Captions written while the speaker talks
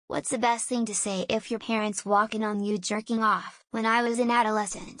What's the best thing to say if your parents walk in on you jerking off? When I was an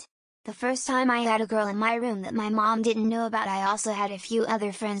adolescent, the first time I had a girl in my room that my mom didn't know about, I also had a few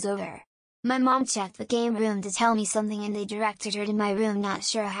other friends over. My mom checked the game room to tell me something and they directed her to my room, not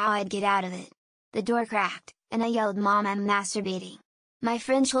sure how I'd get out of it. The door cracked, and I yelled, "Mom, I'm masturbating." My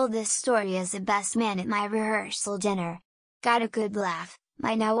friend told this story as the best man at my rehearsal dinner. Got a good laugh.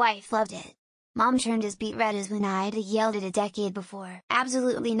 My now wife loved it. Mom turned as beet red as when I'd yelled it a decade before.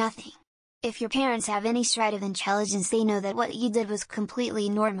 Absolutely nothing. If your parents have any shred of intelligence, they know that what you did was completely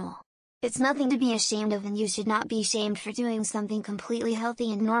normal. It's nothing to be ashamed of, and you should not be shamed for doing something completely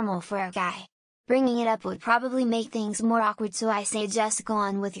healthy and normal for a guy. Bringing it up would probably make things more awkward, so I say just go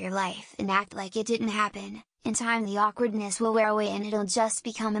on with your life and act like it didn't happen. In time the awkwardness will wear away and it'll just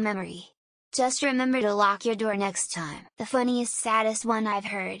become a memory. Just remember to lock your door next time. The funniest, saddest one I've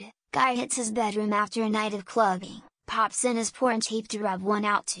heard: guy hits his bedroom after a night of clubbing, pops in his porn tape to rub one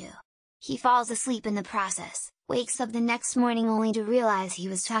out to. He falls asleep in the process, wakes up the next morning only to realize he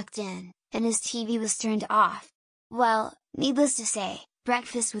was tucked in, and his TV was turned off. Well, needless to say,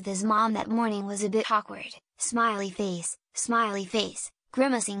 breakfast with his mom that morning was a bit awkward. Smiley face,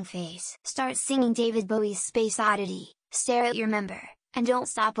 grimacing face. Start singing David Bowie's Space Oddity, stare at your member, and don't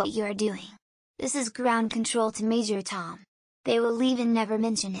stop what you are doing. This is ground control to Major Tom. They will leave and never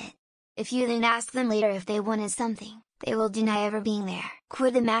mention it. If you then ask them later if they wanted something, they will deny ever being there.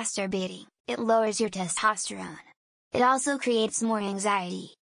 Quit the masturbating, it lowers your testosterone. It also creates more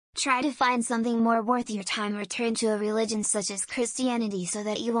anxiety. Try to find something more worth your time, or turn to a religion such as Christianity so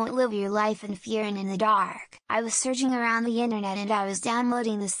that you won't live your life in fear and in the dark. I was searching around the internet and I was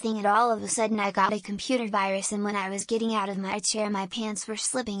downloading this thing, and all of a sudden I got a computer virus, and when I was getting out of my chair my pants were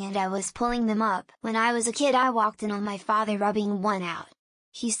slipping and I was pulling them up. When I was a kid I walked in on my father rubbing one out.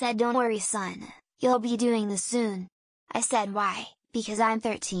 He said, "Don't worry son, you'll be doing this soon." I said, "Why?" "Because I'm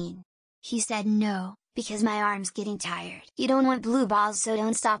 13. He said, "No, because my arm's getting tired." You don't want blue balls, so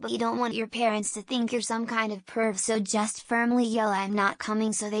don't stop, but you don't want your parents to think you're some kind of perv, so just firmly yell, "I'm not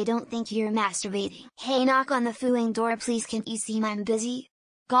coming," so they don't think you're masturbating. Hey, knock on the fooling door please, "Can't you see I'm busy?"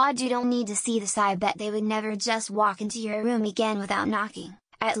 God, you don't need to see this, I bet they would never just walk into your room again without knocking.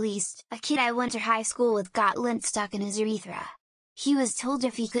 At least, a kid I went to high school with got lint stuck in his urethra. He was told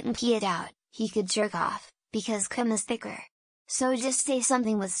if he couldn't pee it out, he could jerk off, because cum is thicker. So just say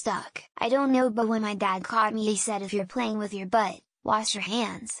something was stuck. I don't know, but when my dad caught me he said, "If you're playing with your butt, wash your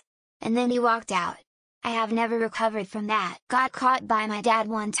hands." And then he walked out. I have never recovered from that. Got caught by my dad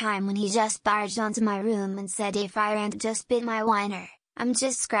one time when he just barged onto my room and said, "A fire ant just bit my wiener, I'm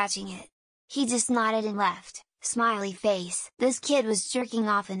just scratching it." He just nodded and left. Smiley face. This kid was jerking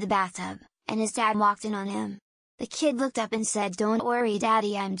off in the bathtub, and his dad walked in on him. The kid looked up and said, "Don't worry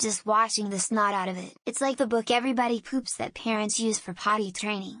daddy, I'm just washing the snot out of it." It's like the book Everybody Poops that parents use for potty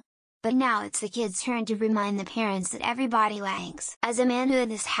training. But now it's the kid's turn to remind the parents that everybody wanks. As a man who had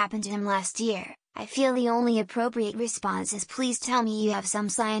this happen to him last year, I feel the only appropriate response is, "Please tell me you have some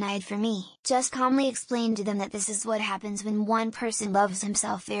cyanide for me." Just calmly explain to them that this is what happens when one person loves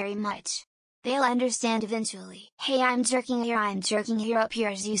himself very much. They'll understand eventually. "Hey, I'm jerking here up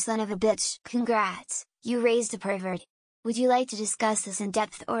yours, you son of a bitch." Congrats! You raised a pervert. Would you like to discuss this in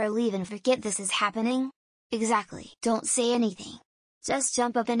depth, or leave and forget this is happening? Exactly. Don't say anything. Just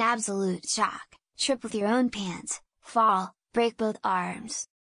jump up in absolute shock, trip with your own pants, fall, break both arms.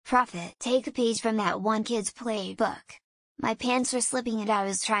 Profit. Take a page from that one kid's playbook. My pants were slipping and I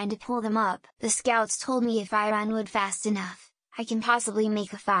was trying to pull them up. The scouts told me if I run wood fast enough, I can possibly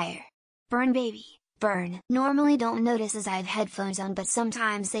make a fire. Burn baby. Burn. Normally don't notice as I have headphones on, but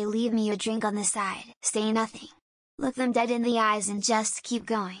sometimes they leave me a drink on the side. Say nothing. Look them dead in the eyes and just keep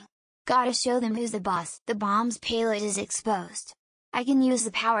going. Gotta show them who's the boss. The bomb's payload is exposed. I can use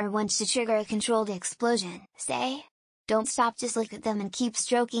the power winch to trigger a controlled explosion. Say? Don't stop, just look at them and keep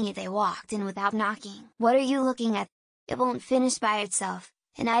stroking it. They walked in without knocking. What are you looking at? It won't finish by itself,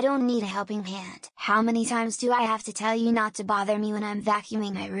 and I don't need a helping hand. How many times do I have to tell you not to bother me when I'm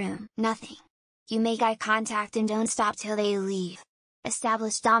vacuuming my room? Nothing. You make eye contact and don't stop till they leave.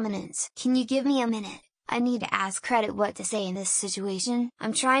 Establish dominance. Can you give me a minute? I need to ask credit what to say in this situation.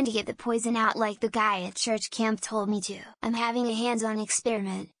 I'm trying to get the poison out like the guy at church camp told me to. I'm having a hands-on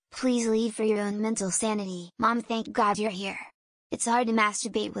experiment. Please leave for your own mental sanity. Mom, thank God you're here. It's hard to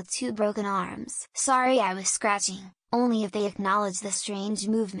masturbate with two broken arms. Sorry I was scratching, only if they acknowledge the strange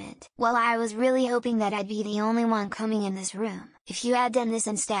movement. Well, I was really hoping that I'd be the only one coming in this room. If you had done this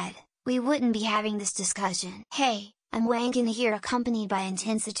instead, we wouldn't be having this discussion. Hey, I'm wanking here accompanied by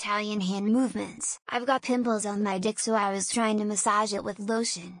intense Italian hand movements. I've got pimples on my dick, so I was trying to massage it with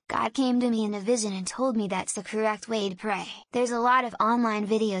lotion. God came to me in a vision and told me that's the correct way to pray. There's a lot of online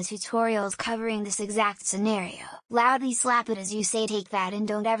video tutorials covering this exact scenario. Loudly slap it as you say take that and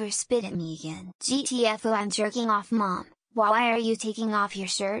don't ever spit at me again. GTFO, I'm jerking off, mom. Why are you taking off your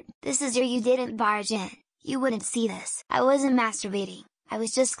shirt? This is you didn't barge in. You wouldn't see this. I wasn't masturbating. I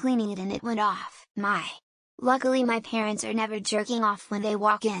was just cleaning it and it went off. My. Luckily my parents are never jerking off when they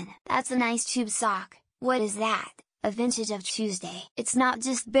walk in. That's a nice tube sock. What is that? A vintage of Tuesday. It's not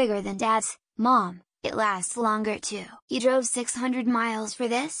just bigger than dad's, mom, it lasts longer too. You drove 600 miles for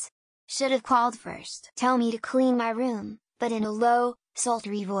this? Should've called first. Tell me to clean my room, but in a low,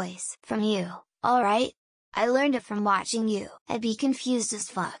 sultry voice. From you, alright? I learned it from watching you. I'd be confused as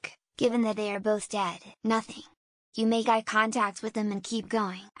fuck, given that they are both dead. Nothing. You make eye contact with them and keep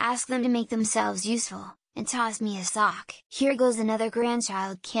going. Ask them to make themselves useful, and toss me a sock. Here goes another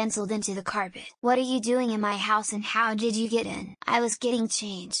grandchild cancelled into the carpet. What are you doing in my house and how did you get in? I was getting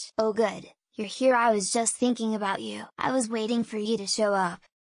changed. Oh good, you're here. I was just thinking about you. I was waiting for you to show up.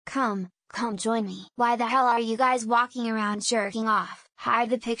 Come join me. Why the hell are you guys walking around jerking off? Hide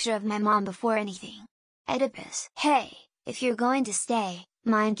the picture of my mom before anything. Oedipus. Hey, if you're going to stay,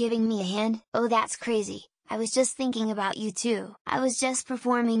 mind giving me a hand? Oh that's crazy. I was just thinking about you too. I was just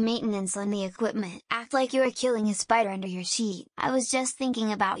performing maintenance on the equipment. Act like you were killing a spider under your sheet. I was just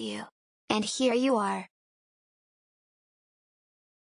thinking about you. And here you are,